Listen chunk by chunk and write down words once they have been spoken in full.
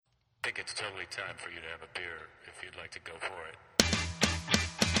think it's totally time for you to have a beer if you'd like to go for it.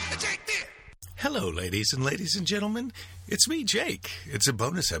 Hello, ladies and gentlemen. It's me, Jake. It's a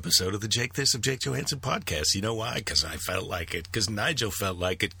bonus episode of the Jake This of Jake Johansson podcast. You know why? Because I felt like it. Because Nigel felt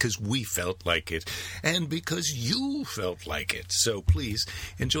like it. Because we felt like it. And because you felt like it. So please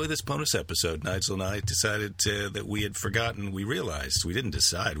enjoy this bonus episode. Nigel and I decided that we had forgotten. We realized. We didn't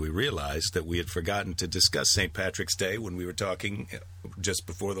decide. We realized that we had forgotten to discuss St. Patrick's Day when we were talking just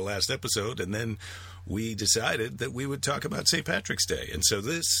before the last episode. And then we decided that we would talk about St. Patrick's Day. And so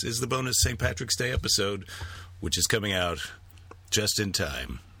this is the bonus St. Patrick's Day episode, which is coming out just in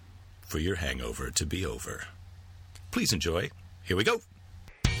time for your hangover to be over. Please enjoy. Here we go.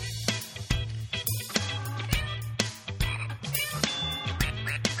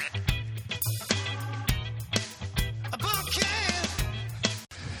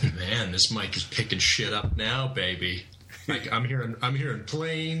 Man, this mic is picking shit up now, baby. Like I'm hearing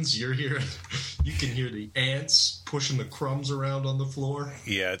planes. You can hear the ants pushing the crumbs around on the floor.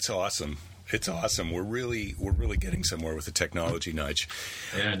 Yeah, it's awesome. It's awesome. We're really getting somewhere with the technology, Nige.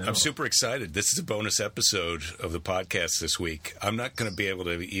 Yeah, I know. I'm super excited. This is a bonus episode of the podcast this week. I'm not going to be able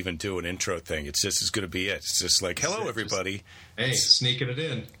to even do an intro thing. It's just going to be it. It's just like, hello, everybody. Sneaking it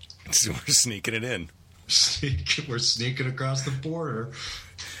in. We're sneaking it in. We're sneaking across the border.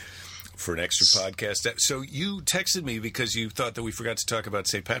 For an extra podcast. So you texted me because you thought that we forgot to talk about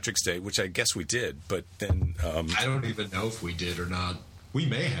St. Patrick's Day, which I guess we did, but then... I don't even know if we did or not. We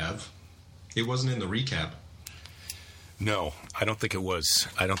may have. It wasn't in the recap. No, I don't think it was.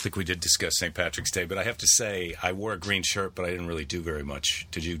 I don't think we did discuss St. Patrick's Day, but I have to say, I wore a green shirt, but I didn't really do very much.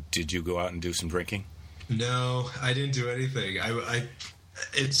 Did you go out and do some drinking? No, I didn't do anything.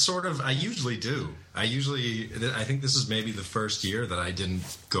 It's sort of, I usually do. I think this is maybe the first year that I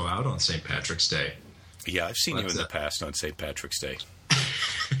didn't go out on St. Patrick's Day. Yeah, I've seen you in the past on St. Patrick's Day.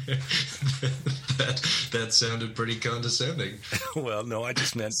 that sounded pretty condescending. Well, no, I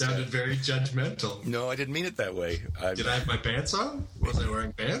just meant... Sounded very judgmental. No, I didn't mean it that way. Did I have my pants on? Was I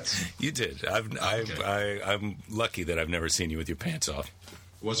wearing pants? You did. I'm lucky that I've never seen you with your pants off.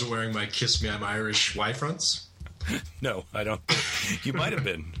 Wasn't wearing my Kiss Me I'm Irish Y-fronts? No, I don't. You might have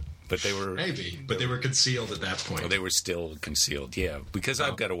been, but they were... Maybe, but they were concealed at that point. Well, they were still concealed, yeah. Because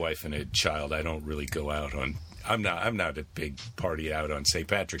I've got a wife and a child, I don't really go out on... I'm not a big party out on St.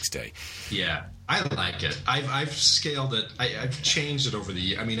 Patrick's Day. Yeah, I like it. I've scaled it. I've changed it over the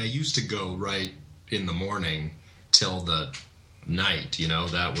year. I mean, I used to go right in the morning till the night. You know,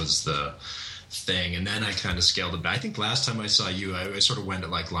 that was the thing. And then I kind of scaled it back. I think last time I saw you, I sort of went at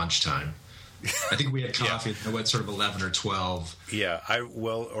like lunchtime. I think we had coffee. Yeah. I went sort of 11 or 12. Yeah,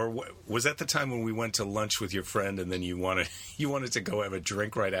 was that the time when we went to lunch with your friend, and then you wanted to go have a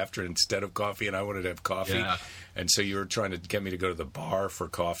drink right after instead of coffee, and I wanted to have coffee, yeah. And so you were trying to get me to go to the bar for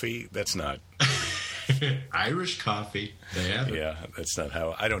coffee? That's not Irish coffee. They have it. Yeah, that's not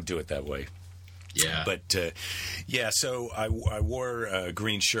how I don't do it that way. Yeah. But, so I wore a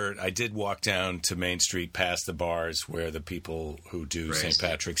green shirt. I did walk down to Main Street past the bars where the people who do St.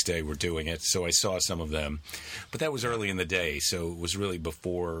 Patrick's Day were doing it. So I saw some of them. But that was early in the day, so it was really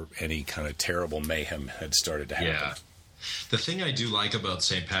before any kind of terrible mayhem had started to happen. Yeah. The thing I do like about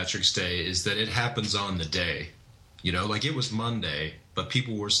St. Patrick's Day is that it happens on the day. You know, like it was Monday, but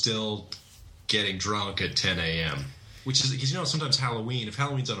people were still getting drunk at 10 a.m., which is, because, you know, sometimes Halloween, if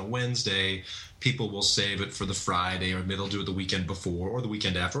Halloween's on a Wednesday, people will save it for the Friday, or they'll do it the weekend before or the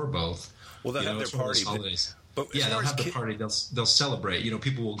weekend after, or both. Well, they'll have their party. But yeah, they'll have the party. They'll celebrate. You know,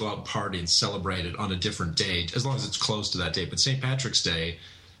 people will go out and party and celebrate it on a different date, as long as it's close to that date. But St. Patrick's Day,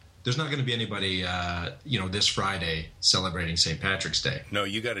 there's not going to be anybody, this Friday celebrating St. Patrick's Day. No,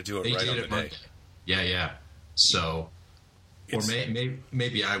 you got to do it right on the day. Monday. Yeah. So, or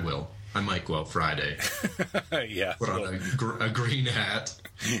maybe I will. I might go out Friday. Yeah. Put on a green hat.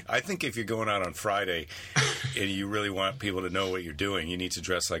 I think if you're going out on Friday and you really want people to know what you're doing, you need to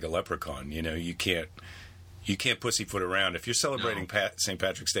dress like a leprechaun. You know, you can't pussyfoot around. If you're celebrating St.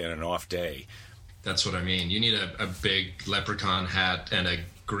 Patrick's Day on an off day. That's what I mean. You need a big leprechaun hat and a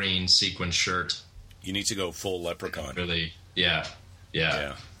green sequin shirt. You need to go full leprechaun. Really? Yeah.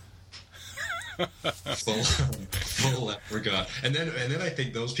 full leprechaun. And then I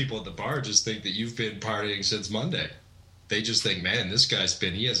think those people at the bar just think that you've been partying since Monday. They just think, man, this guy's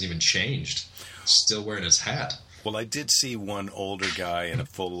he hasn't even changed. Still wearing his hat. Well, I did see one older guy in a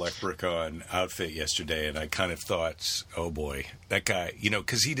full leprechaun outfit yesterday, and I kind of thought, oh boy, that guy, you know,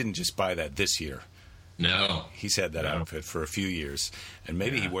 because he didn't just buy that this year. No. He's had that outfit for a few years, and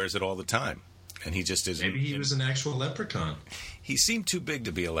maybe he wears it all the time. And he just isn't. Maybe he was an actual leprechaun. He seemed too big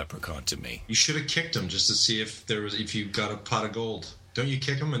to be a leprechaun to me. You should have kicked him just to see if you got a pot of gold. Don't you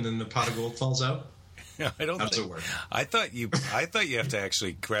kick them and then the pot of gold falls out? I don't. How does it work? I thought you have to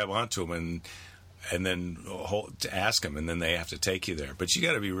actually grab onto them and then ask them, and then they have to take you there. But you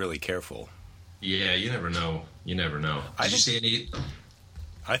got to be really careful. Yeah, you never know. Did you see any?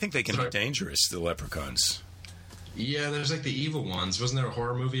 I think they can be dangerous, the leprechauns. Yeah, there's like the evil ones. Wasn't there a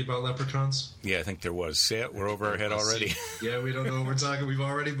horror movie about leprechauns? Yeah, I think there was. See it? We're over our head already. Yeah, we don't know what we're talking. We've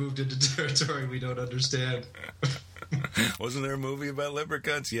already moved into territory we don't understand. Wasn't there a movie about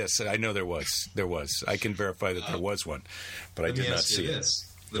leprechauns? Yes, I know there was. There was. I can verify that there was one, but I did not see it.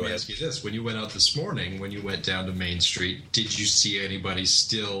 Let me ask you this. When you went out this morning, when you went down to Main Street, did you see anybody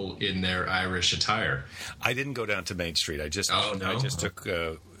still in their Irish attire? I didn't go down to Main Street. I just took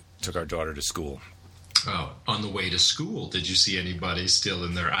our daughter to school. Oh, on the way to school, did you see anybody still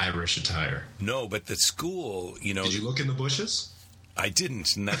in their Irish attire? No, but the school, Did you look in the bushes? I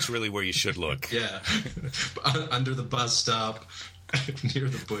didn't, and that's really where you should look. Yeah. Under the bus stop, near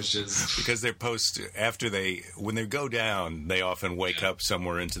the bushes. Because when they go down, they often wake up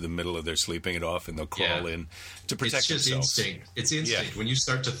somewhere into the middle of their sleeping it off, and they'll crawl in to protect themselves. It's just instinct. It's instinct. Yeah. When you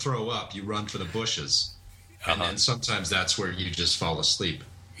start to throw up, you run for the bushes. And then sometimes that's where you just fall asleep.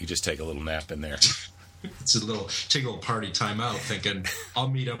 You just take a little nap in there. It's take a little party time out, thinking, I'll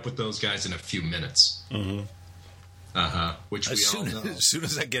meet up with those guys in a few minutes. Mm-hmm. Which we all know. As soon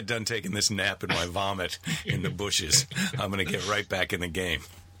as I get done taking this nap in my vomit in the bushes, I'm going to get right back in the game.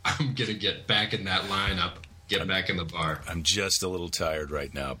 I'm going to get back in that lineup, back in the bar. I'm just a little tired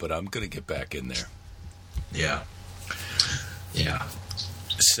right now, but I'm going to get back in there. Yeah. Yeah.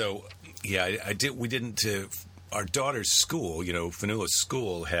 So, yeah, I did. We didn't. Our daughter's school, Fanula's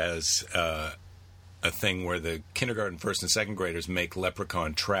school has a thing where the kindergarten, first, and second graders make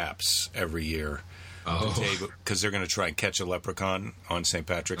leprechaun traps every year. Because they're going to try and catch a leprechaun on St.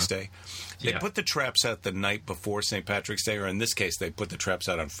 Patrick's Day. They put the traps out the night before St. Patrick's Day, or in this case, they put the traps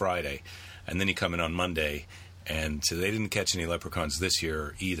out on Friday, and then you come in on Monday, and so they didn't catch any leprechauns this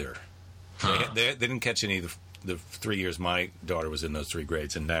year either. They didn't catch any the 3 years my daughter was in those 3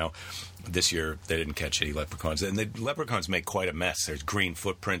 grades, and now this year they didn't catch any leprechauns. And the leprechauns make quite a mess. There's green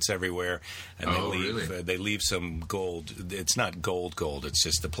footprints everywhere, and they leave some gold. It's not gold, it's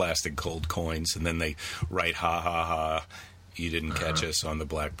just the plastic gold coins, and then they write "ha ha ha." You didn't catch us on the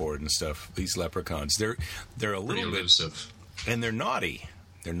blackboard and stuff. These leprechauns, they're a little bit elusive, and they're naughty.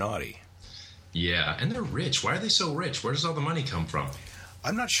 Yeah, and they're rich. Why are they so rich? Where does all the money come from?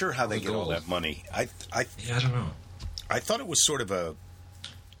 I'm not sure how they get all that money. I don't know. I thought it was sort of a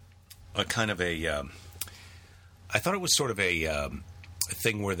kind of a. I thought it was sort of a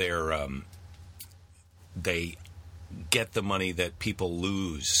thing where they get the money that people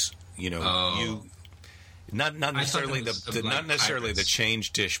lose. Not necessarily the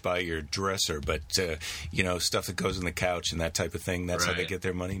change dish by your dresser, but stuff that goes in the couch and that type of thing. That's how they get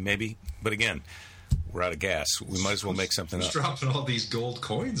their money, maybe. But again, we're out of gas. We might as well make something up. Who's dropping all these gold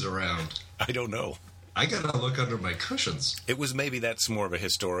coins around? I don't know. I gotta look under my cushions. It was maybe that's more of a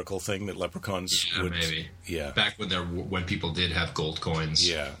historical thing that leprechauns would. Maybe. Yeah. Back when people did have gold coins.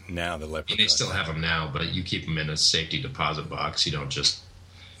 Yeah. Now the leprechauns. And they still have them now, but you keep them in a safety deposit box. You don't just.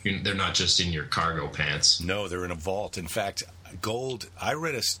 They're not just in your cargo pants. No, they're in a vault. In fact, gold. I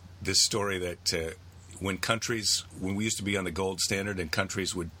read this story that. When we used to be on the gold standard and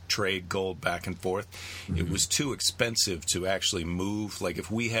countries would trade gold back and forth, it was too expensive to actually move. Like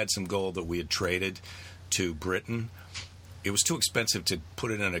if we had some gold that we had traded to Britain, it was too expensive to put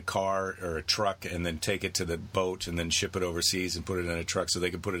it in a car or a truck and then take it to the boat and then ship it overseas and put it in a truck so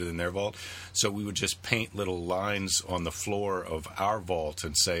they could put it in their vault. So we would just paint little lines on the floor of our vault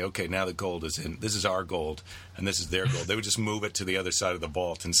and say, okay, now the gold is in. This is our gold and this is their gold. They would just move it to the other side of the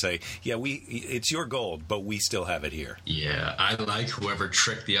vault and say, yeah, it's your gold, but we still have it here. Yeah, I like whoever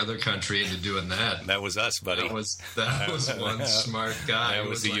tricked the other country into doing that. That was us, buddy. That was one smart guy. That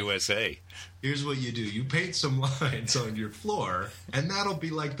was the USA. Here's what you do. You paint some lines on your floor, and that'll be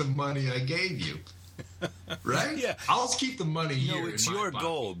like the money I gave you. Right? Yeah. I'll keep the money here. No, it's your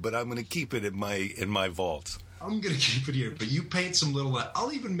gold, but I'm going to keep it in my vault. I'm going to keep it here, but you paint some little...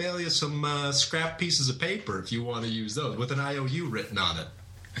 I'll even mail you some scrap pieces of paper if you want to use those, with an IOU written on it.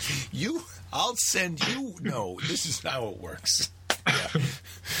 I'll send you... No, this is how it works.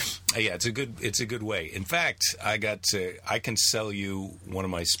 Yeah, it's a good way. In fact, I can sell you one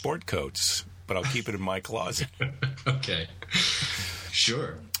of my sport coats, but I'll keep it in my closet. Okay,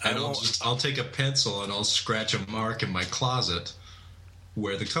 sure. And I'll take a pencil and I'll scratch a mark in my closet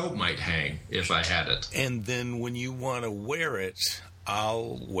where the coat might hang if I had it. And then when you want to wear it,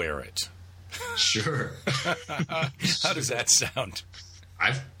 I'll wear it. Sure. How does that sound?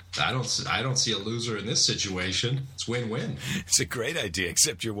 I don't see a loser in this situation. It's win-win. It's a great idea,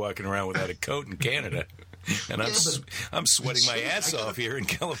 except you're walking around without a coat in Canada, and I'm sweating my ass off here in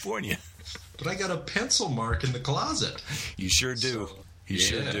California. But I got a pencil mark in the closet. You sure do. You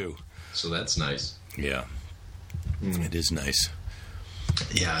sure do. So that's nice. Yeah. It is nice.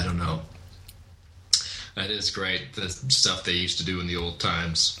 Yeah, I don't know. That is great. The stuff they used to do in the old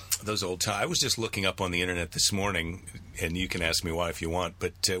times. Those old times. I was just looking up on the internet this morning, and you can ask me why if you want,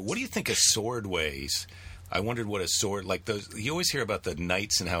 but what do you think a sword weighs? I wondered what a sword, like those, you always hear about the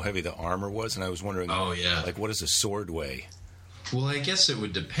knights and how heavy the armor was, and I was wondering, like, what does a sword weigh? Well, I guess it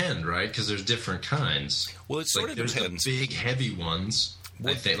would depend, right? Because there's different kinds. Well, it sort of depends. There's the big, heavy ones,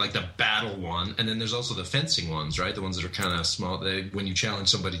 I think, like the battle one, and then there's also the fencing ones, right? The ones that are kind of small, when you challenge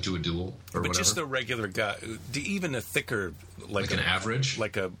somebody to a duel or whatever. But just the regular guy, even a thicker, like an average?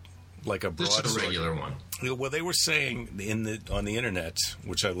 Like a broad just a regular one. Well, they were saying on the internet,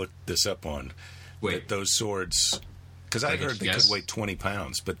 which I looked this up on, that those swords, because I heard they could weigh 20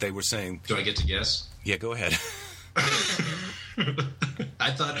 pounds, but they were saying... Do I get to guess? Yeah, go ahead.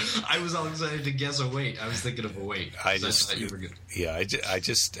 I thought I was all excited to guess a weight. I was thinking of a weight. I thought you were good. Yeah,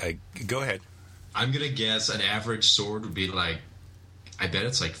 I go ahead. I'm gonna guess an average sword would be like, I bet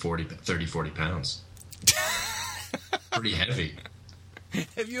it's like 40 pounds. Pretty heavy.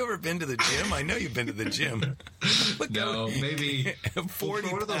 Have you ever been to the gym? I know you've been to the gym. No, maybe 40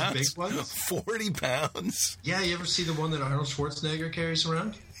 pounds. What are those big ones? 40 pounds. Yeah, you ever see the one that Arnold Schwarzenegger carries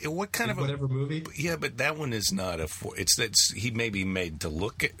around? What kind of whatever movie? Yeah, but that one is not he may be made to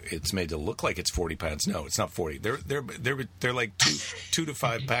look. It's made to look like it's 40 pounds. No, it's not 40. They're like 2 to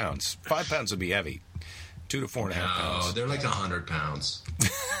 5 pounds. 5 pounds would be heavy. 2 to 4.5 pounds. No, they're like 100 pounds.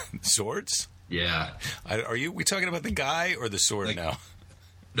 Swords? Yeah. We talking about the guy or the sword now?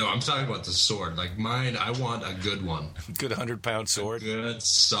 No, I'm talking about the sword. Like mine, I want a good one. Good 100-pound sword? A good,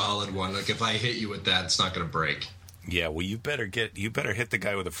 solid one. Like if I hit you with that, it's not going to break. Yeah, well, you better hit the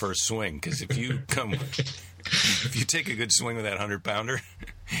guy with the first swing, because if you take a good swing with that 100-pounder...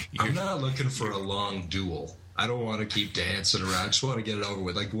 I'm not looking for a long duel. I don't want to keep dancing around. I just want to get it over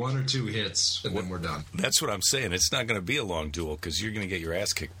with. Like 1 or 2 hits, and then we're done. That's what I'm saying. It's not going to be a long duel, because you're going to get your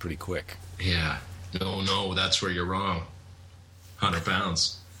ass kicked pretty quick. Yeah. No, that's where you're wrong. 100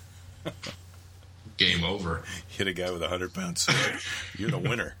 pounds. Game over. Hit a guy with a 100-pound sword. You're the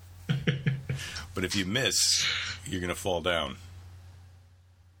winner. But if you miss, you're going to fall down.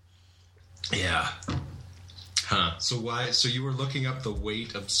 Yeah. Huh. So you were looking up the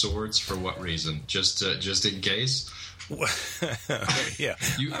weight of swords for what reason? Just in case? Yeah.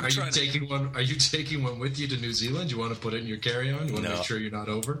 Are you taking one with you to New Zealand? You want to put it in your carry-on? You want to make sure you're not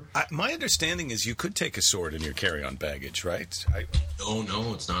over? My understanding is you could take a sword in your carry-on baggage, right?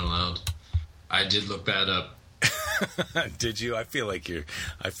 No, it's not allowed. I did look that up. Did you? I feel like you're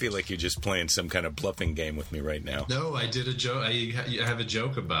just playing some kind of bluffing game with me right now. No, I did a joke. I have a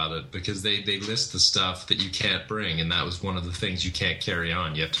joke about it because they list the stuff that you can't bring, and that was one of the things you can't carry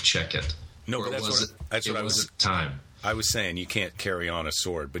on. You have to check it. No, but that's what I was at the time. I was saying you can't carry on a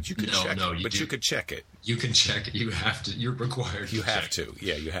sword, but you could check it. But you could check it. You can check it. You have to. You're required. You have to.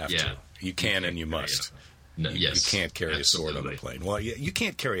 Yeah, you have to. You can and you must. No, you can't carry a sword on the plane. Well, you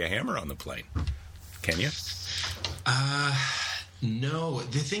can't carry a hammer on the plane, can you? No.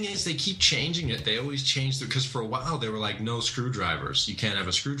 The thing is, they keep changing it. They always change it because for a while they were like, no screwdrivers. You can't have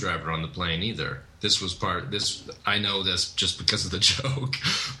a screwdriver on the plane either. I know this just because of the joke,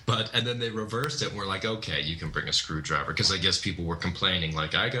 and then they reversed it and we're like, okay, you can bring a screwdriver because I guess people were complaining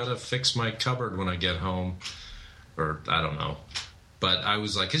like, I gotta fix my cupboard when I get home, or I don't know. But I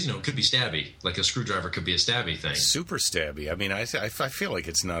was like, because it could be stabby. Like a screwdriver could be a stabby thing. Super stabby. I mean, I feel like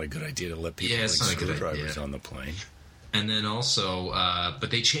it's not a good idea to let people bring screwdrivers on the plane. And then also,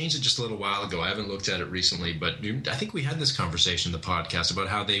 but they changed it just a little while ago. I haven't looked at it recently, but I think we had this conversation in the podcast about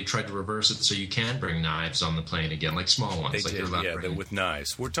how they tried to reverse it so you can bring knives on the plane again, like small ones. They did, with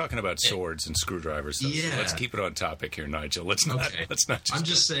knives. We're talking about swords and screwdrivers. So let's keep it on topic here, Nigel. Let's not. I'm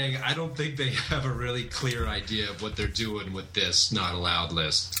just saying, I don't think they have a really clear idea of what they're doing with this not allowed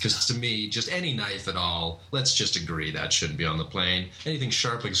list. Because to me, just any knife at all, let's just agree that shouldn't be on the plane. Anything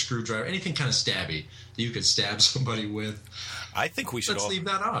sharp like a screwdriver, anything kind of stabby that you could stab somebody with. I think we should leave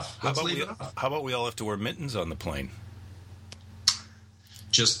that off. How about we all have to wear mittens on the plane?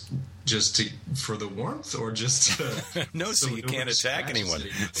 Just for the warmth, or just to, no, so you can't attack anyone.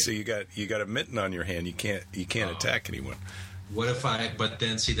 So you got a mitten on your hand. You can't attack anyone. What if But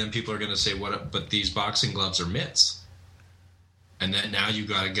then people are going to say, but these boxing gloves are mitts, and then now you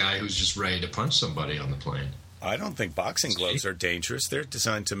got a guy who's just ready to punch somebody on the plane. I don't think boxing gloves are dangerous. They're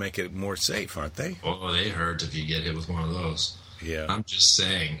designed to make it more safe, aren't they? Oh, they hurt if you get hit with one of those. Yeah. I'm just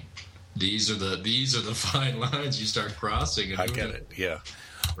saying, these are the fine lines you start crossing. And I get it. Yeah.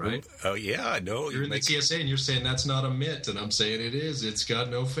 Right? Oh, yeah, I know. You're in the TSA and you're saying that's not a mitt, and I'm saying it is. It's got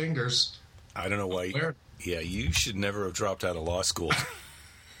no fingers. I don't know why. Yeah, you should never have dropped out of law school.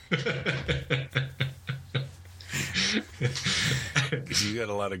 Because you got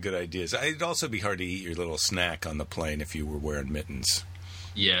a lot of good ideas. It'd also be hard to eat your little snack on the plane if you were wearing mittens.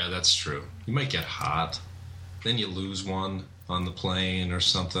 Yeah, that's true. You might get hot. Then you lose one on the plane or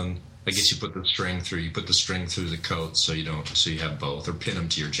something. I guess you put the string through. You put the string through the coat so you have both, or pin them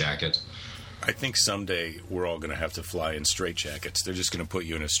to your jacket. I think someday we're all going to have to fly in straitjackets. They're just going to put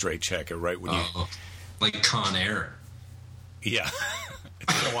you in a straitjacket right when you... Like Con Air. Yeah.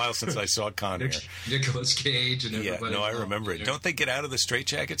 It's been a while since I saw Con Air. Nicolas Cage and everybody. Yeah, no, I remember it. Don't they get out of the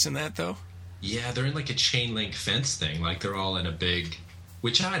straitjackets in that, though? Yeah, they're in like a chain link fence thing. Like they're all in a big...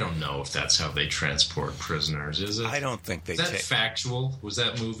 Which I don't know if that's how they transport prisoners, is it? I don't think they... Is that factual? Was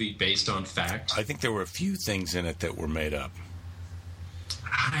that movie based on fact? I think there were a few things in it that were made up.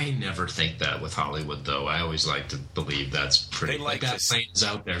 I never think that with Hollywood, though. I always like to believe that's pretty... Like that plane's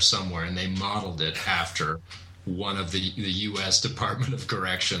out there somewhere, and they modeled it after one of the U.S. Department of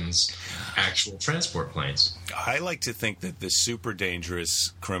Corrections actual transport planes. I like to think that the super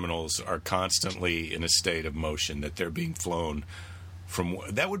dangerous criminals are constantly in a state of motion, that they're being flown...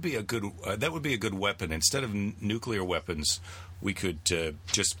 that would be a good weapon. Instead of nuclear weapons, we could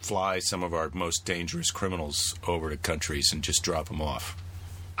just fly some of our most dangerous criminals over to countries and just drop them off.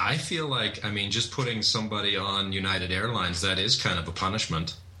 I feel like, just putting somebody on United Airlines, that is kind of a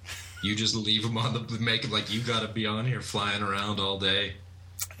punishment. You just leave them make it like you got to be on here flying around all day.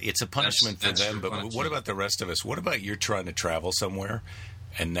 It's a punishment for them, but what about the rest of us? What about you're trying to travel somewhere,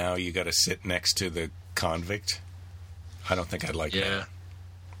 and now you got to sit next to the convict? I don't think I'd like that. Yeah,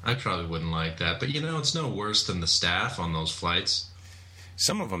 I probably wouldn't like that. But, it's no worse than the staff on those flights.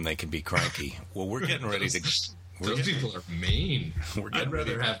 Some of them, they can be cranky. Well, we're getting ready to... Those people are mean. I'd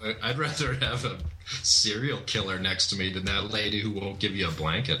rather have a serial killer next to me than that lady who won't give you a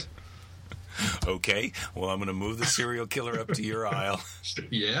blanket. Okay, well, I'm going to move the serial killer up to your aisle.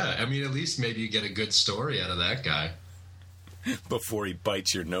 Yeah, at least maybe you get a good story out of that guy. Before he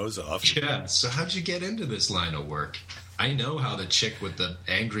bites your nose off. Yeah, so how'd you get into this line of work? I know how the chick with the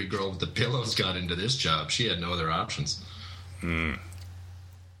angry girl with the pillows got into this job. She had no other options.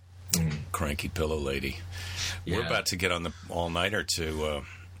 Cranky pillow lady. Yeah. We're about to get on the all-nighter to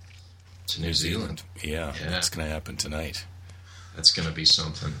New Zealand. Yeah, that's going to happen tonight. That's going to be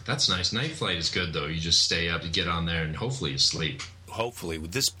something. That's nice. Night flight is good, though. You just stay up, you get on there, and hopefully you sleep. Hopefully.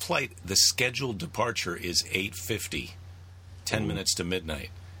 With this flight, the scheduled departure is 8:50, 10 minutes to midnight.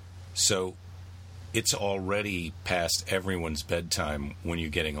 So it's already past everyone's bedtime when you're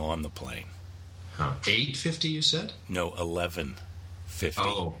getting on the plane. Huh. 8:50, you said? No, 11:50.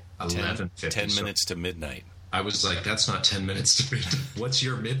 Oh, 11:50. 10 minutes to midnight. I was like, that's not 10 minutes to midnight. What's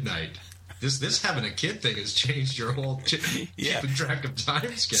your midnight? This having a kid thing has changed your whole keeping track of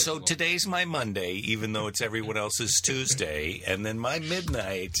time schedule. So today's my Monday, even though it's everyone else's Tuesday, and then my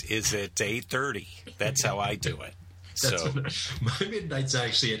midnight is at 8:30. That's how I do it. My midnight's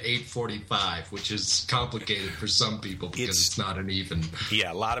actually at 8:45, which is complicated for some people because it's not an even.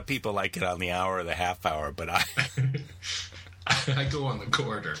 Yeah, a lot of people like it on the hour or the half hour, but I go on the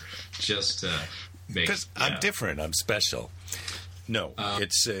quarter just to make. Because I'm different. I'm special. No,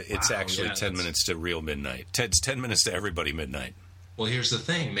 it's actually 10 minutes to real midnight. It's 10 minutes to everybody midnight. Well, here's the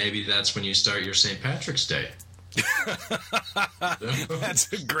thing. Maybe that's when you start your St. Patrick's Day.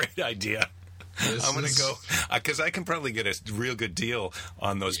 That's a great idea. I'm going to go, because I can probably get a real good deal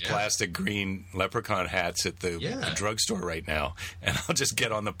on those plastic green leprechaun hats at the drugstore right now. And I'll just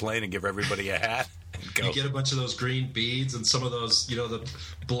get on the plane and give everybody a hat and go. You get a bunch of those green beads and some of those, the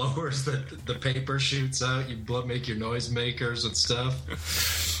blowers that the paper shoots out. You make your noisemakers and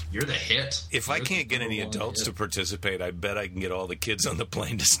stuff. You're the hit. If I can't get any adults to participate, I bet I can get all the kids on the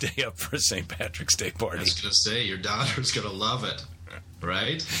plane to stay up for a St. Patrick's Day party. I was going to say, your daughter's going to love it.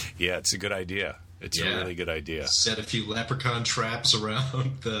 Right? Yeah, it's a good idea. It's a really good idea. Set a few leprechaun traps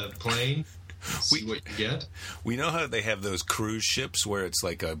around the plane. See what you get. We know how they have those cruise ships where it's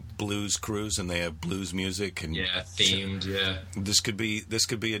like a blues cruise and they have blues music and themed. Yeah, this could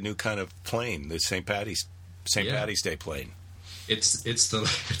be a new kind of plane. The St. Patty's Day plane. It's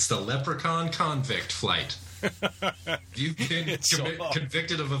the leprechaun convict flight. If you've been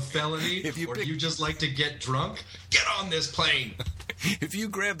convicted of a felony, or you just like to get drunk, get on this plane. If you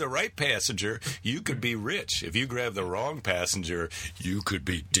grab the right passenger, you could be rich. If you grab the wrong passenger, you could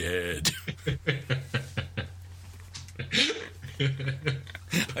be dead.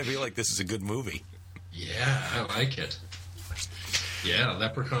 I feel like this is a good movie. Yeah, I like it. Yeah,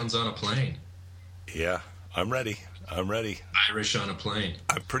 leprechauns on a plane. Yeah, I'm ready. Irish on a plane.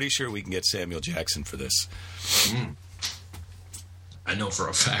 I'm pretty sure we can get Samuel Jackson for this. I know for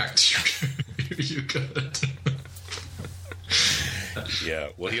a fact you could. Yeah,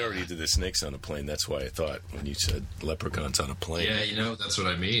 well, he already did the snakes on a plane. That's why I thought when you said leprechauns on a plane. Yeah, that's what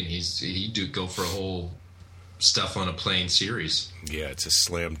I mean. He do go for a whole stuff on a plane series. Yeah, it's a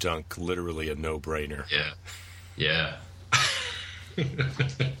slam dunk, literally a no-brainer. Yeah.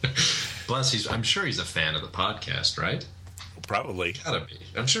 Plus, I'm sure he's a fan of the podcast, right? Probably. Gotta be.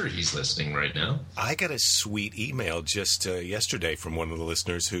 I'm sure he's listening right now. I got a sweet email just yesterday from one of the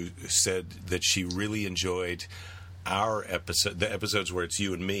listeners who said that she really enjoyed our episode, the episodes where it's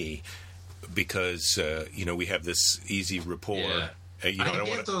you and me, because we have this easy rapport. Yeah. I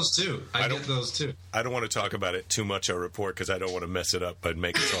get those too. I don't want to talk about it too much, our rapport, because I don't want to mess it up and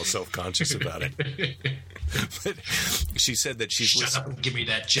make us all self-conscious about it. But she said that she's Shut up and give me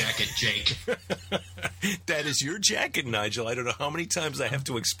that jacket, Jake. That is your jacket, Nigel. I don't know how many times I have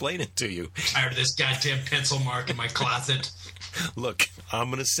to explain it to you. Tired of this goddamn pencil mark in my closet. Look, I'm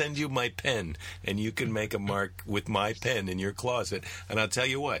going to send you my pen, and you can make a mark with my pen in your closet. And I'll tell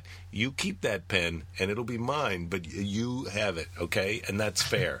you what, you keep that pen, and it'll be mine, but you have it, okay? And that's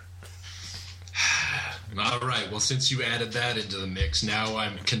fair. All right, well, since you added that into the mix, now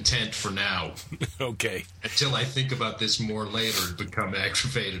I'm content for now. Okay. Until I think about this more later and become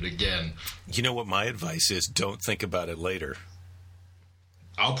aggravated again. You know what my advice is? Don't think about it later.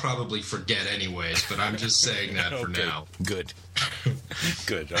 I'll probably forget anyways, but I'm just saying that for now. Good.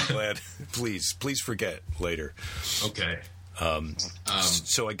 Good. I'm glad. Please forget later. Okay.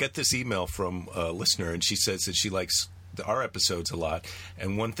 So I get this email from a listener, and she says that she likes our episodes a lot,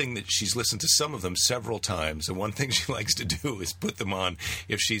 and one thing that she's listened to some of them several times, and one thing she likes to do is put them on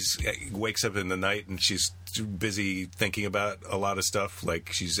if she's wakes up in the night and she's too busy thinking about a lot of stuff,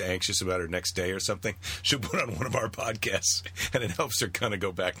 like she's anxious about her next day or something. She'll put on one of our podcasts, and it helps her kind of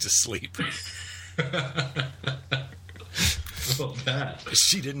go back to sleep. Well, that.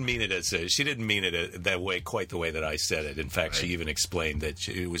 She didn't mean it that way, quite the way that I said it. In fact, She even explained that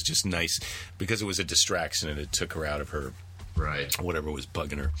it was just nice because it was a distraction and it took her out of her whatever was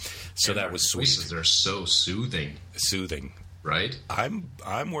bugging her. So that was sweet. Voices are so soothing. Right?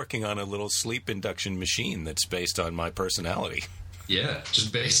 I'm working on a little sleep induction machine that's based on my personality. Yeah,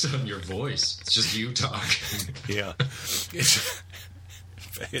 just based on your voice. It's just you talking. Yeah.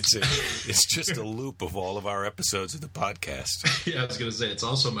 It's just a loop of all of our episodes of the podcast. Yeah, I was going to say, it's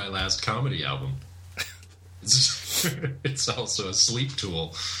also my last comedy album. It's also a sleep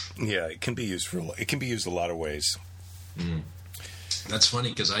tool. Yeah, it can be used a lot of ways. That's funny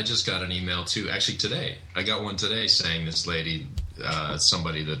because I just got an email too. Actually, today I got one today saying this lady,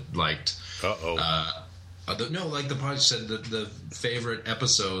 somebody that liked. Like the podcast said that the favorite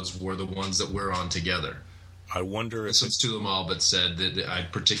episodes were the ones that we're on together. I wonder if listens to them all, but said that I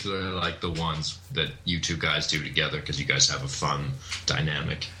particularly like the ones that you two guys do together because you guys have a fun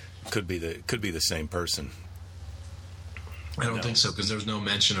dynamic. Could be the same person. I don't think so because there was no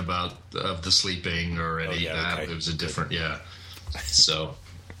mention of the sleeping or any of that. Okay. It was a different, So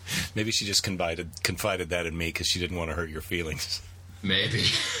maybe she just confided that in me because she didn't want to hurt your feelings. Maybe.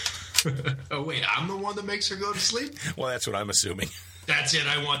 Oh wait, I'm the one that makes her go to sleep? Well, that's what I'm assuming. That's it.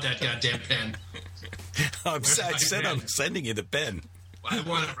 I want that goddamn pen. I said I'm sending you the pen. I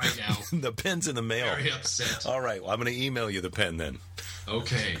want it right now. The pen's in the mail. Very upset. All right, well, I'm going to email you the pen then.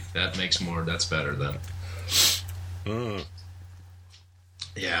 Okay, that's better then.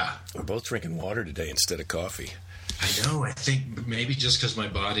 Yeah. We're both drinking water today instead of coffee. I know. I think maybe just because my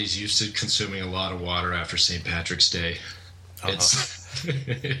body's used to consuming a lot of water after St. Patrick's Day.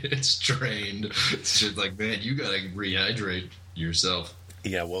 It's drained. It's just like, man, you got to rehydrate yourself.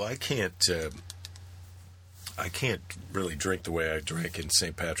 Yeah, well, I can't really drink the way I drank in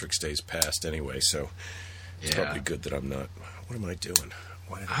St. Patrick's Day's past anyway, so it's probably good that I'm not. What am I doing?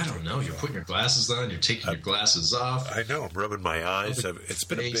 I don't know. You're putting your glasses on. You're taking your glasses off. I know. I'm rubbing my eyes. It's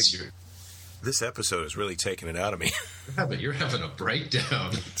been a big. This episode has really taken it out of me. You're having a breakdown.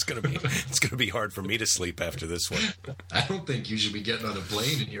 It's gonna be hard for me to sleep after this one. I don't think you should be getting on a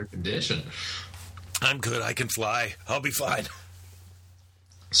plane in your condition. I'm good. I can fly. I'll be fine.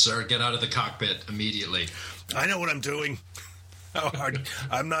 Sir, get out of the cockpit immediately. I know what I'm doing. How hard?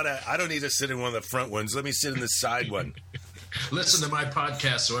 I don't need to sit in one of the front ones. Let me sit in the side one. Listen to my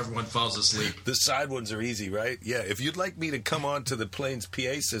podcast so everyone falls asleep. The side ones are easy, right? Yeah, if you'd like me to come on to the plane's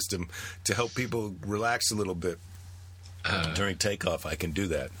PA system to help people relax a little bit during takeoff, I can do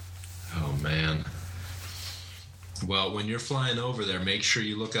that. Oh, man. Well, when you're flying over there, make sure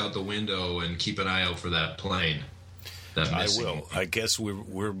you look out the window and keep an eye out for that plane. That I missing. will. I guess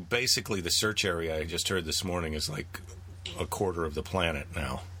we're basically the search area I just heard this morning is like a quarter of the planet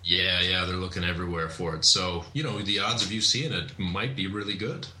now. Yeah, they're looking everywhere for it. So, the odds of you seeing it might be really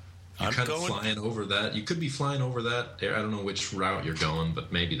good. You're I'm kind of going- flying over that. You could be flying over that. I don't know which route you're going,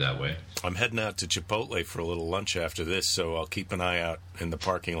 but maybe that way. I'm heading out to Chipotle for a little lunch after this, so I'll keep an eye out in the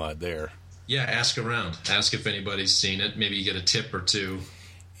parking lot there. Yeah, ask around. Ask if anybody's seen it. Maybe you get a tip or two.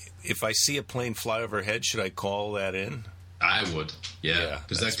 If I see a plane fly overhead, should I call that in? I would. Yeah, Yeah,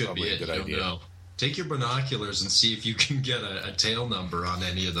 because that's that could be probably a it. good You don't idea. know. Take your binoculars and see if you can get a tail number on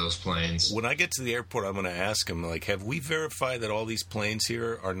any of those planes. When I get to the airport, I'm going to ask them, like, have we verified that all these planes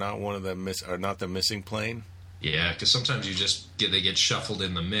here are not one of them are not the missing plane? Yeah, because sometimes they get shuffled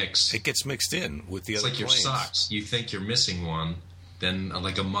in the mix. It gets mixed in with the It's other like your planes. socks. You think you're missing one, then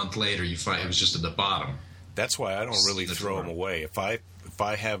like a month later you find it was just at the bottom. That's why I don't really The throw drawer. them away. If I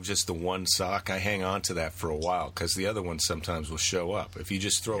have just the one sock, I hang on to that for a while because the other one sometimes will show up. If you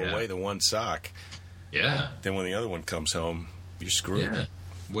just throw Yeah. away the one sock, Yeah. then when the other one comes home, you're screwed. Yeah.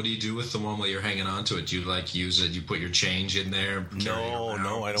 What do you do with the one while you're hanging on to it? Do you use it? You put your change in there? carry it No, around I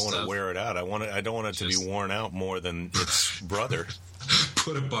don't want to stuff? wear it out. I don't want it to be Just- worn out more than its brother.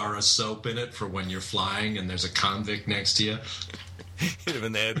 Put a bar of soap in it for when you're flying and there's a convict next to you. Hit him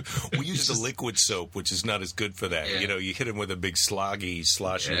in the head. We use the liquid soap, which is not as good for that. Yeah. You hit him with a big sloshy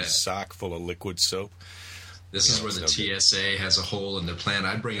Yeah. sock full of liquid soap. This is No, where the it's no good. TSA has a hole in their plan.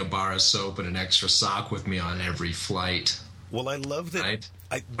 I bring a bar of soap and an extra sock with me on every flight. Well, I love that. Right.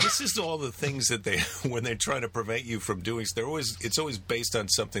 This is all the things that they, when they're trying to prevent you from doing, it's always based on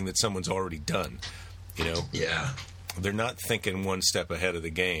something that someone's already done. Yeah. They're not thinking one step ahead of the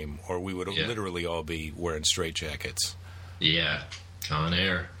game, or we would Yeah. literally all be wearing straitjackets. Yeah. Con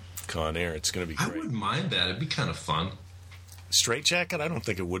Air. Con Air, it's going to be I great. wouldn't mind that. It'd be kind of fun. Straitjacket, I don't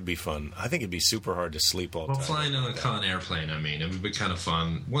think it would be fun. I think it'd be super hard to sleep all the Well, time. flying on a Con Air plane, it would be kind of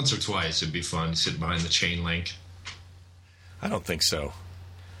fun. Once or twice, it'd be fun sitting behind the chain link. I don't think so.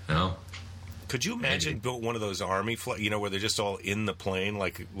 No? Could you imagine built one of those army where they're just all in the plane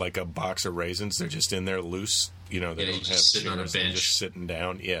like a box of raisins? They're just in there loose. They Yeah, don't you're have just sitting on a chairs, they're bench. just sitting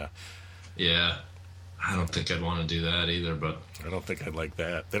down. Yeah, Yeah. I don't think I'd want to do that either, but I don't think I'd like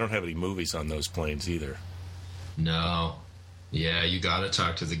that. They don't have any movies on those planes either. no. Yeah, you got to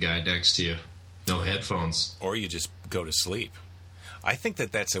talk to the guy next to you. No headphones. Or you just go to sleep. I think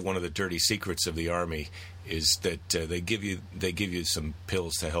that's one of the dirty secrets of the Army is that they give you some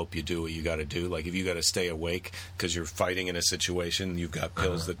pills to help you do what you got to do. Like if you got to stay awake because you're fighting in a situation, you've got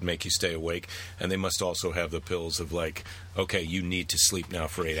pills that make you stay awake, and they must also have the pills of like, okay, you need to sleep now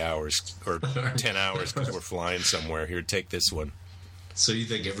for 8 hours or 10 hours because we're flying somewhere. Here, take this one. So you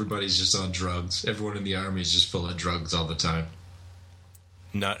think everybody's just on drugs? Everyone in the Army is just full of drugs all the time?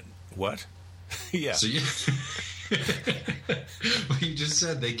 Not what? Yeah. So you... well, you just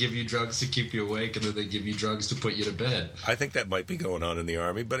said they give you drugs to keep you awake, and then they give you drugs to put you to bed. I think that might be going on in the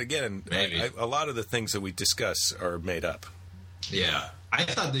Army, but again, Maybe. a lot of the things that we discuss are made up. Yeah. I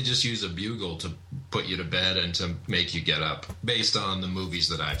thought they just use a bugle to put you to bed and to make you get up, based on the movies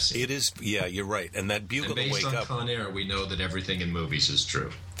that I've seen. It is, yeah, you're right. And that bugle And to based wake on up, Con Air, we know that everything in movies is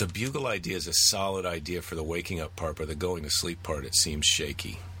true. the bugle idea is a solid idea for the waking up part, but the going to sleep part, it seems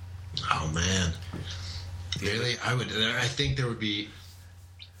shaky. Oh, man. Really? I think there would be...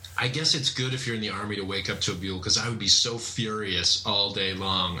 I guess it's good if you're in the Army to wake up to a bugle, because I would be so furious all day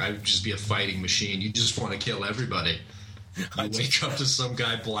long. I would just be a fighting machine. You just want to kill everybody. You wake up to some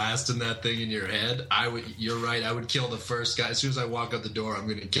guy blasting that thing in your head. You're right. I would kill the first guy. As soon as I walk out the door, I'm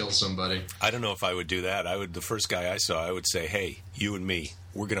going to kill somebody. I don't know if I would do that. The first guy I saw, I would say, hey, you and me,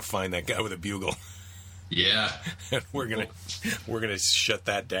 we're going to find that guy with a bugle. Yeah. And we're gonna shut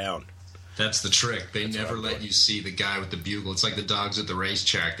that down. That's the trick. They That's never what I'm let doing. you see the guy with the bugle. It's like the dogs at the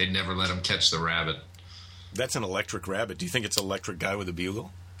racetrack. They never let them catch the rabbit. That's an electric rabbit. Do you think it's an electric guy with a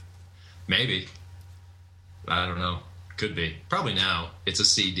bugle? Maybe. I don't know. Could be. Probably now. It's a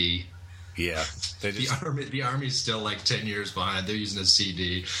CD. Yeah. They just, The Army's still like 10 years behind. They're using a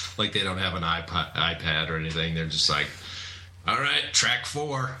CD. Like they don't have an iPad or anything. They're just like, all right, track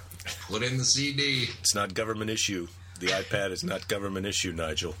 4. Put in the CD. it's not government issue. The iPad is not government issue,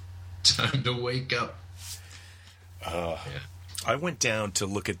 Nigel. Time to wake up. I went down to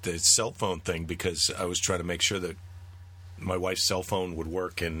look at the cell phone thing because I was trying to make sure that my wife's cell phone would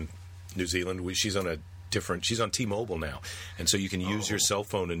work in New Zealand. She's on T-Mobile now, and so you can use your cell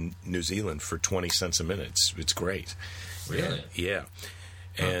phone in New Zealand for 20 cents a minute. It's great. Really? Yeah.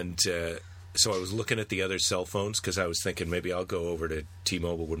 And so I was looking at the other cell phones because I was thinking maybe I'll go over to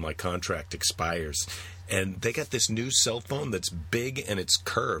T-Mobile when my contract expires. And they got this new cell phone that's big and it's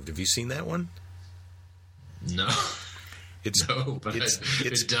curved. Have you seen that one? No. No, but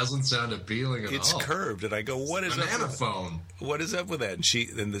it doesn't sound appealing at all. It's curved, and I go, "What is banana up with phone? What is up with that?"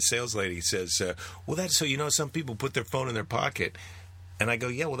 And the sales lady says, "Well, that's so some people put their phone in their pocket." And I go,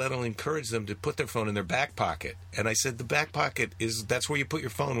 "Yeah, well, that'll encourage them to put their phone in their back pocket." And I said, "The back pocket that's where you put your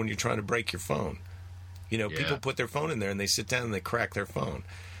phone when you're trying to break your phone. People put their phone in there and they sit down and they crack their phone."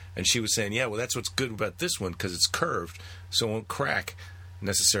 And she was saying, "Yeah, well, that's what's good about this one because it's curved, so it won't crack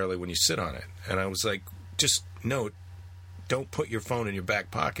necessarily when you sit on it." And I was like, "Just note, don't put your phone in your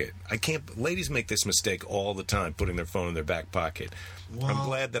back pocket." Ladies make this mistake all the time, putting their phone in their back pocket. Well, I'm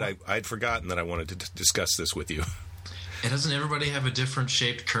glad that I'd forgotten that I wanted to discuss this with you. And doesn't everybody have a different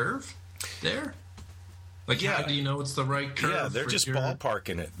shaped curve there? Like, how do you know it's the right curve? Yeah, they're just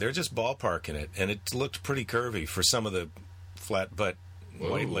ballparking it. They're just ballparking it. And it looked pretty curvy for some of the flat butt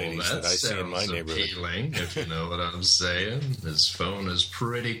white ladies that I see in my neighborhood. Appealing, if you know what I'm saying. His phone is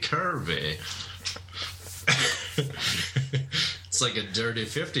pretty curvy. It's like a dirty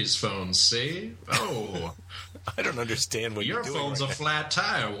 50s phone, see? Oh. I don't understand what you're doing. Your phone's a flat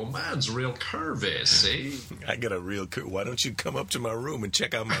tire. Well, mine's real curvy, see? I got a real Why don't you come up to my room and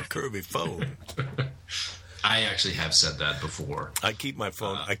check out my curvy phone? I actually have said that before. I keep my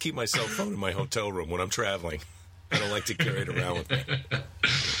phone. I keep my cell phone in my hotel room when I'm traveling. I don't like to carry it around with me.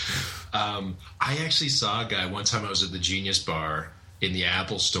 I actually saw a guy one time. I was at the Genius Bar in the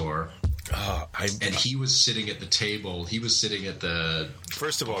Apple store. And he was sitting at the table. He was sitting at the...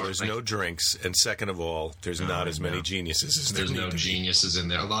 First of all, there's no drinks. And second of all, there's not as many geniuses as there's no geniuses in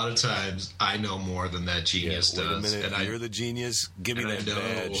there. A lot of times, I know more than that genius does. Wait a minute, and you're the genius? Give me that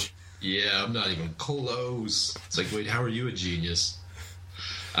badge. Yeah, I'm not even close. It's like, wait, how are you a genius?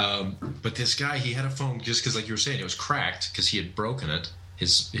 But this guy, he had a phone just because, like you were saying, it was cracked because he had broken it,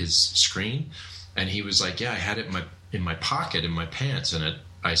 his screen. And he was like, yeah, I had it in my pocket, in my pants, and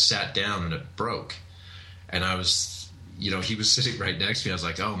I sat down and it broke. And I was, he was sitting right next to me. I was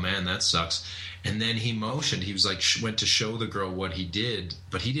like, oh man, that sucks. And then he motioned. He was like, went to show the girl what he did,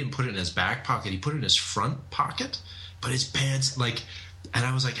 but he didn't put it in his back pocket. He put it in his front pocket, but his pants, and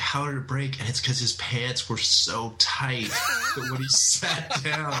I was like, how did it break? And it's because his pants were so tight that when he sat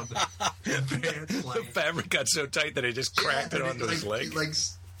down, the fabric got so tight that it just cracked it onto his leg.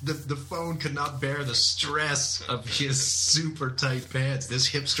 The phone could not bear the stress of his super tight pants.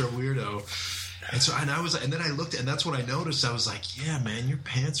 This hipster weirdo. And then I looked, and that's what I noticed. I was like, yeah, man, your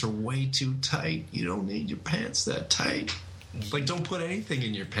pants are way too tight. You don't need your pants that tight. Don't put anything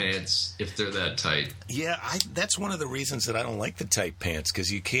in your pants if they're that tight. Yeah, that's one of the reasons that I don't like the tight pants,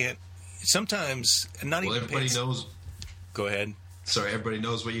 because you can't. Sometimes, everybody knows. Go ahead. Sorry, everybody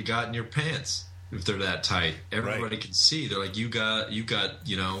knows what you got in your pants. If they're that tight, everybody can see. They're like, you got,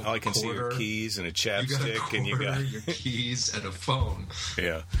 I can see your keys and a chapstick, and you got your keys and a phone.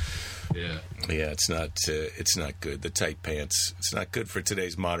 Yeah. Yeah. Yeah, it's not good. The tight pants. It's not good for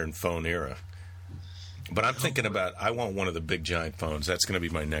today's modern phone era. But I'm thinking about, I want one of the big giant phones. That's going to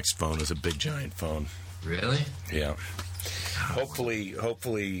be my next phone, is a big giant phone. Really? Yeah. Hopefully,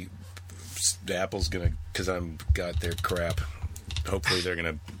 Apple's going to, because got their crap. Hopefully they're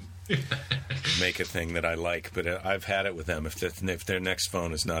going to make a thing that I like. But I've had it with them. If their next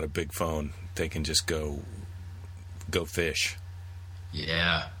phone is not a big phone, they can just go fish.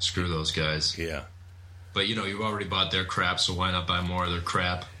 Yeah, screw those guys. Yeah. But, you've already bought their crap, so why not buy more of their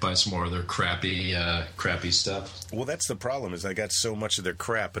crap? Buy some more of their crappy stuff. Well, that's the problem, is I got so much of their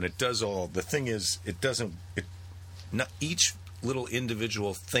crap, and it does all... The thing is, not each little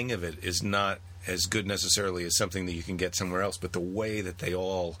individual thing of it is not as good necessarily as something that you can get somewhere else, but the way that they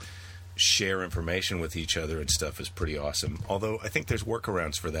all share information with each other and stuff is pretty awesome. Although, I think there's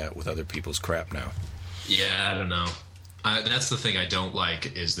workarounds for that with other people's crap now. Yeah, I don't know. That's the thing I don't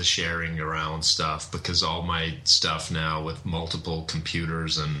like, is the sharing around stuff, because all my stuff now with multiple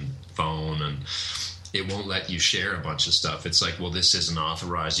computers and phone, and it won't let you share a bunch of stuff. It's like, well, this isn't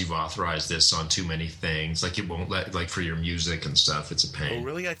authorized. You've authorized this on too many things. It won't let, for your music and stuff. It's a pain. Oh,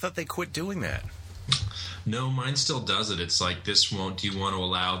 really? I thought they quit doing that. No, mine still does it. It's like, this won't. Do you want to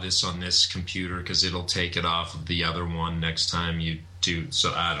allow this on this computer? Because it'll take it off of the other one next time you do.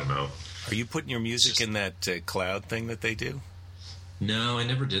 So I don't know. Are you putting your music in that cloud thing that they do? No, I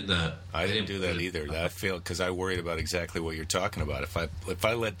never did that. I didn't do that either. I failed because I worried about exactly what you're talking about. If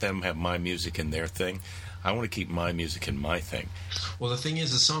I let them have my music in their thing, I want to keep my music in my thing. Well, the thing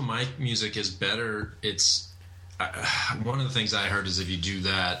is some of my music is better. It's one of the things I heard is if you do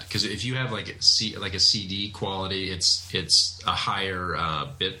that, because if you have like a CD quality, it's a higher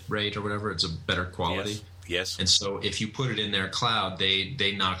bit rate or whatever. It's a better quality. Yes. And so if you put it in their cloud,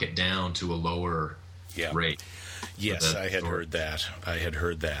 they knock it down to a lower rate. Yes, I had heard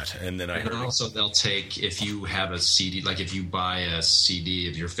that. And then I heard also they'll take, if you have a CD, like if you buy a CD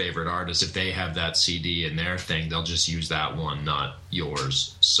of your favorite artist, if they have that CD in their thing, they'll just use that one, not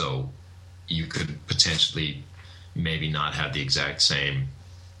yours. So you could potentially maybe not have the exact same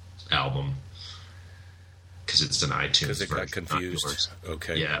album because it's an iTunes because it got confused.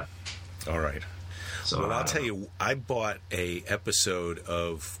 Okay. Yeah. All right. So, well, I'll tell you, I bought a episode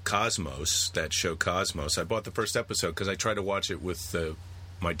of Cosmos, that show Cosmos. I bought the first episode because I tried to watch it with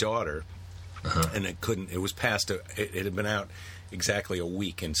my daughter, and it couldn't. It was past. It had been out exactly a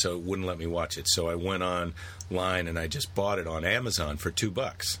week, and so it wouldn't let me watch it. So I went online and I just bought it on Amazon for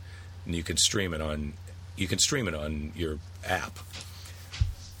 $2, and you can stream it on your app.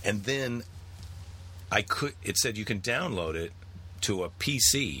 And then it said you can download it to a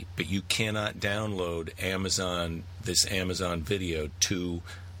PC, but you cannot download this Amazon video to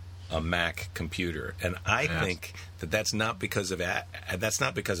a Mac computer. And I think that's not because of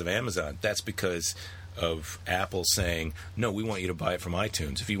Amazon. That's because of Apple saying, no, we want you to buy it from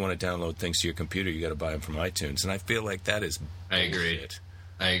iTunes. If you want to download things to your computer, you got to buy them from iTunes. And I feel like that is bullshit.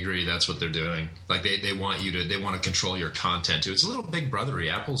 I agree. That's what they're doing. Like they want to control your content too. It's a little Big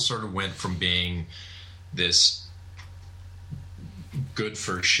Brothery. Apple sort of went from being this good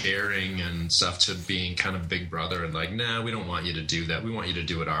for sharing and stuff to being kind of Big Brother and like, nah, we don't want you to do that. We want you to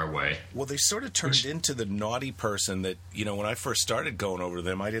do it our way. Well, they sort of turned into the naughty person that, when I first started going over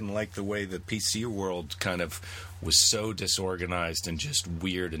them, I didn't like the way the PC world kind of was so disorganized and just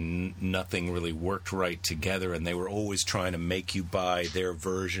weird and nothing really worked right together. And they were always trying to make you buy their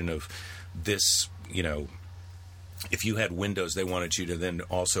version of this, if you had Windows, they wanted you to then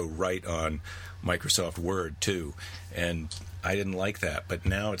also write on Microsoft Word too. And I didn't like that, but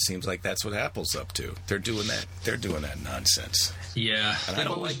now it seems like that's what Apple's up to. They're doing that. They're doing that nonsense. Yeah, and I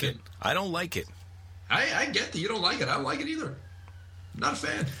don't like it. I don't like it. I get that you don't like it. I don't like it either. I'm not a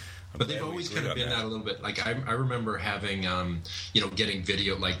fan. But they've always kind of been that a little bit. Like I remember having, getting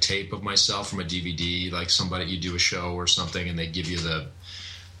video like tape of myself from a DVD. Like you do a show or something, and they give you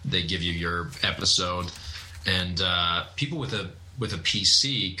your episode, and people with a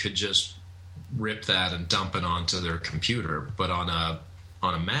PC could just rip that and dump it onto their computer, but on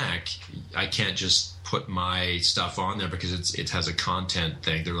a Mac, I can't just put my stuff on there because it has a content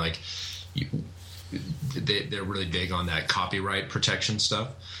thing. They're like, they're really big on that copyright protection stuff.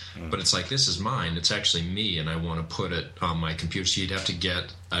 But it's like, this is mine. It's actually me, and I want to put it on my computer. So you'd have to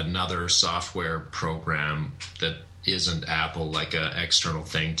get another software program that isn't Apple, like an external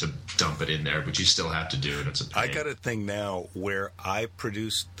thing to dump it in there, but you still have to do it. It's a pain. I got a thing now where I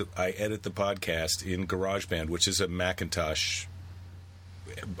edit the podcast in GarageBand, which is a Macintosh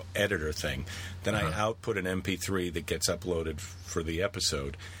editor thing. Then I output an MP3 that gets uploaded for the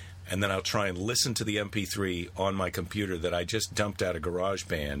episode, and then I'll try and listen to the MP3 on my computer that I just dumped out of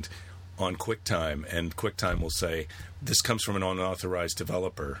GarageBand on QuickTime, and QuickTime will say, this comes from an unauthorized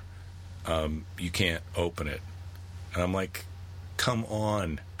developer. You can't open it. And I'm like, come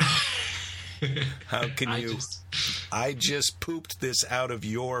on. How can you? I just pooped this out of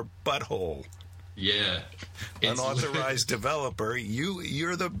your butthole. Yeah. Unauthorized developer.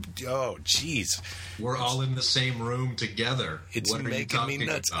 You're the... Oh, jeez. We're all in the same room together. It's making me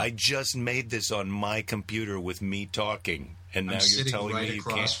nuts. About? I just made this on my computer with me talking. And now you're telling me you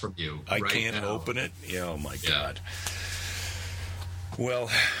can't... From you I can't open it? Oh, my God. Well...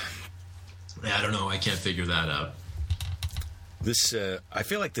 I don't know. I can't figure that out. This, I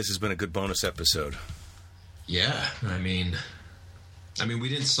feel like this has been a good bonus episode. Yeah, I mean, we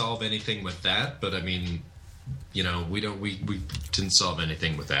didn't solve anything with that, but we didn't solve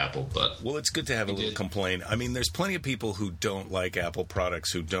anything with Apple. But well, it's good to have a little complaint. I mean, there's plenty of people who don't like Apple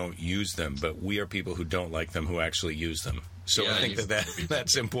products who don't use them, but we are people who don't like them who actually use them. So I think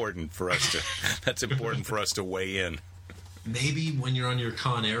that's important for us to weigh in. Maybe when you're on your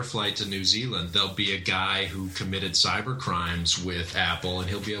Con Air flight to New Zealand, there'll be a guy who committed cyber crimes with Apple, and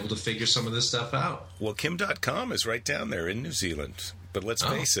he'll be able to figure some of this stuff out. Well, Kim.com is right down there in New Zealand. But let's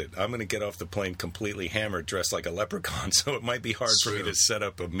face it, I'm going to get off the plane completely hammered, dressed like a leprechaun, so it might be hard for me to set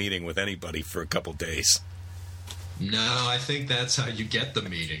up a meeting with anybody for a couple days. No, I think that's how you get the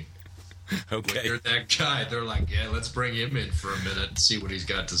meeting. Okay. When you're that guy, they're like, yeah, let's bring him in for a minute and see what he's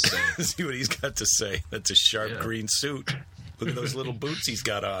got to say. See what he's got to say. That's a sharp green suit. Look at those little boots he's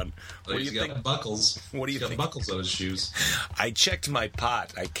got on. What do you think? Buckles. What do you think? He's got buckles on his shoes. I checked my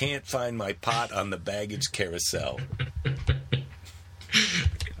pot. I can't find my pot on the baggage carousel.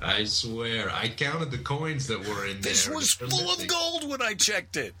 I swear. I counted the coins that were in there. This was full of gold when I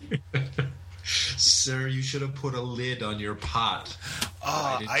checked it. Sir, you should have put a lid on your pot.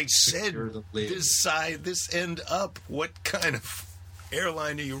 I said this end up. What kind of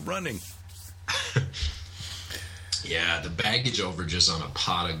airline are you running? Yeah, the baggage overages on a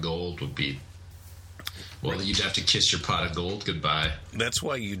pot of gold would be... Well, you'd have to kiss your pot of gold goodbye. That's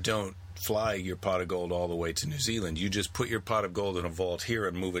why you don't fly your pot of gold all the way to New Zealand. You just put your pot of gold in a vault here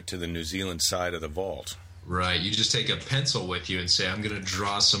and move it to the New Zealand side of the vault. Right. You just take a pencil with you and say, I'm going to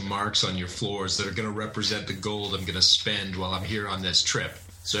draw some marks on your floors that are going to represent the gold I'm going to spend while I'm here on this trip.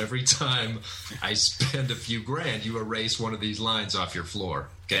 So every time I spend a few grand, you erase one of these lines off your floor.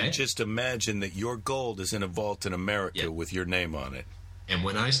 Okay? And just imagine that your gold is in a vault in America with your name on it. And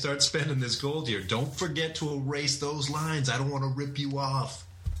when I start spending this gold here, don't forget to erase those lines. I don't want to rip you off.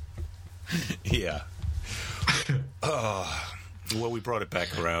 Yeah. Well, we brought it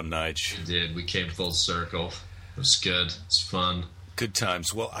back around, Nige. We did. We came full circle. It was good. It's fun. Good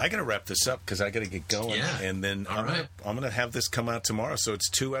times. Well, I got to wrap this up because I got to get going. Yeah. And then I'm going to have this come out tomorrow. So it's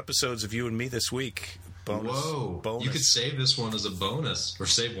 2 episodes of you and me this week. Bonus. You could save this one as a bonus, or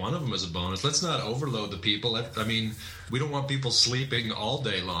save one of them as a bonus. Let's not overload the people. I mean, we don't want people sleeping all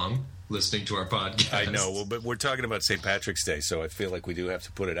day long listening to our podcast. I know. Well, but we're talking about St. Patrick's Day, so I feel like we do have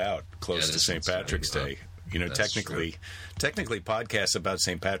to put it out close to St. Patrick's Day. You know, technically, podcasts about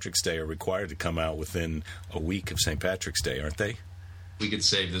St. Patrick's Day are required to come out within a week of St. Patrick's Day, aren't they? We could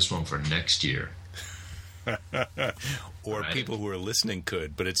save this one for next year. Or people who are listening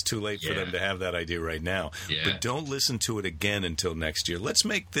could, but it's too late for them to have that idea right now. Yeah. But don't listen to it again until next year. Let's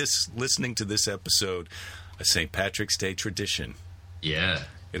make listening to this episode a St. Patrick's Day tradition. Yeah.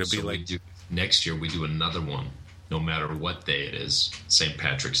 It'll be like... next year we do another one, no matter what day it is, St.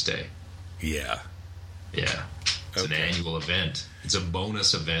 Patrick's Day. Yeah. Yeah. It's an annual event. It's a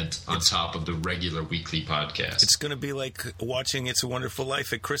bonus event on top of the regular weekly podcast. It's going to be like watching It's a Wonderful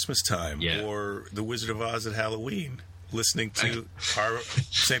Life at Christmas time or The Wizard of Oz at Halloween. Listening to our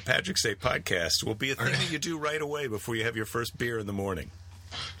St. Patrick's Day podcast will be a thing that you do right away before you have your first beer in the morning.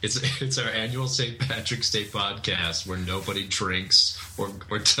 It's our annual St. Patrick's Day podcast where nobody drinks or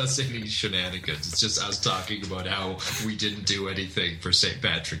does any shenanigans. It's just us talking about how we didn't do anything for St.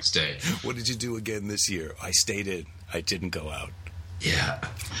 Patrick's Day. What did you do again this year? I stayed in. I didn't go out. Yeah,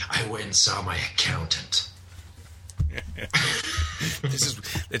 I went and saw my accountant.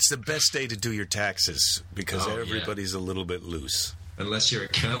 It's the best day to do your taxes because everybody's a little bit loose. Unless your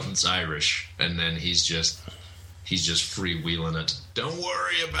accountant's Irish, and then he's just freewheeling it. Don't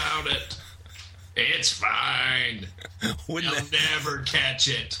worry about it. It's fine. You'll never catch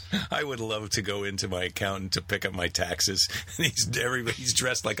it. I would love to go into my accountant to pick up my taxes, and he's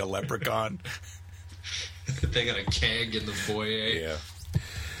dressed like a leprechaun. They got a keg in the foyer.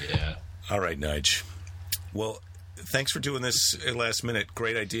 Yeah. All right, Nige. Well, thanks for doing this last minute.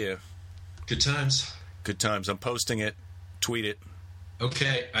 Great idea. Good times. I'm posting it. Tweet it.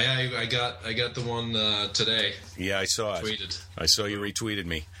 Okay, I got the one today. Yeah, I saw it. Tweeted. I saw you retweeted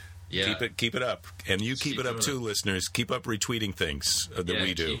me. Yeah. Keep it up, and you keep it up too, listeners. Keep up retweeting things that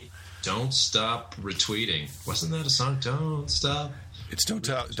we do. Don't stop retweeting. Wasn't that a song? Don't stop. It's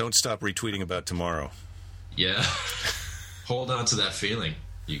don't stop retweeting about tomorrow. Yeah. Hold on to that feeling,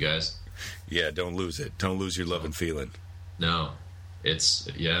 you guys. Yeah, don't lose it. Don't lose your love and feeling. No, it's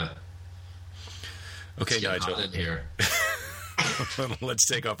Okay, it's Nigel. hot in here. Let's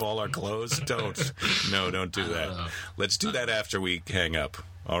take off all our clothes. Don't do that. Let's do that after we hang up.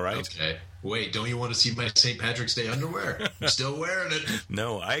 All right? Okay. Wait, don't you want to see my St. Patrick's Day underwear? I'm still wearing it.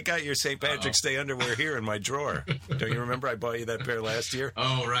 No, I got your St. Patrick's Day underwear here in my drawer. Don't you remember I bought you that pair last year?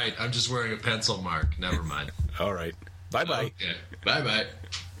 Oh, right. I'm just wearing a pencil mark. Never mind. All right. Bye-bye. Okay. Bye-bye.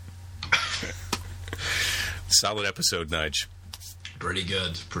 Solid episode, Nige. Pretty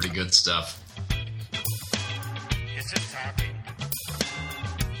good. Pretty good stuff. It's just talking.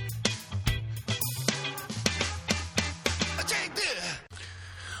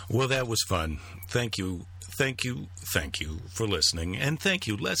 Well, that was fun. Thank you for listening. And thank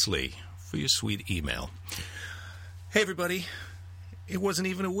you, Leslie, for your sweet email. Hey, everybody. It wasn't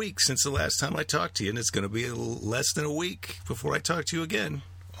even a week since the last time I talked to you, and it's going to be less than a week before I talk to you again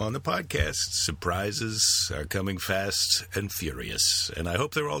on the podcast. Surprises are coming fast and furious, and I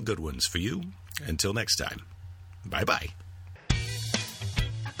hope they're all good ones for you. Until next time, bye-bye. I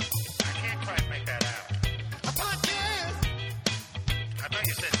can't quite make that out. A podcast. I thought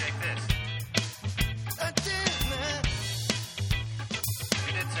you said take this. I did, man.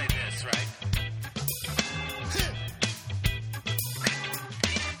 You did say this, right?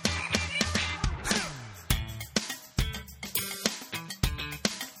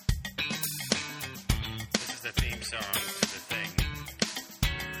 This is the theme song to the thing.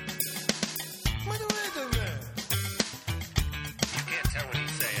 Wait a minute.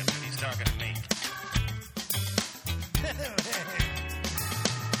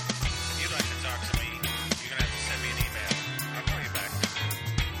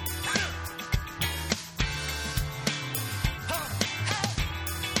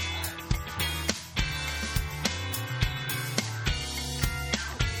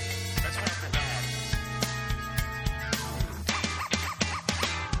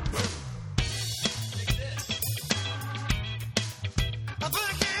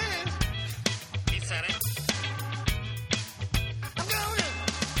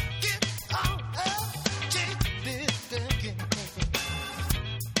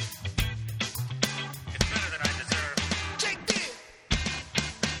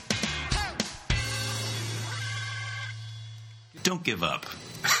 don't give up.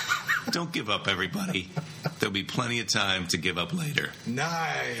 Don't give up, everybody. There'll be plenty of time to give up later.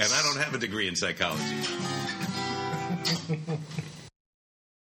 Nice. And I don't have a degree in psychology.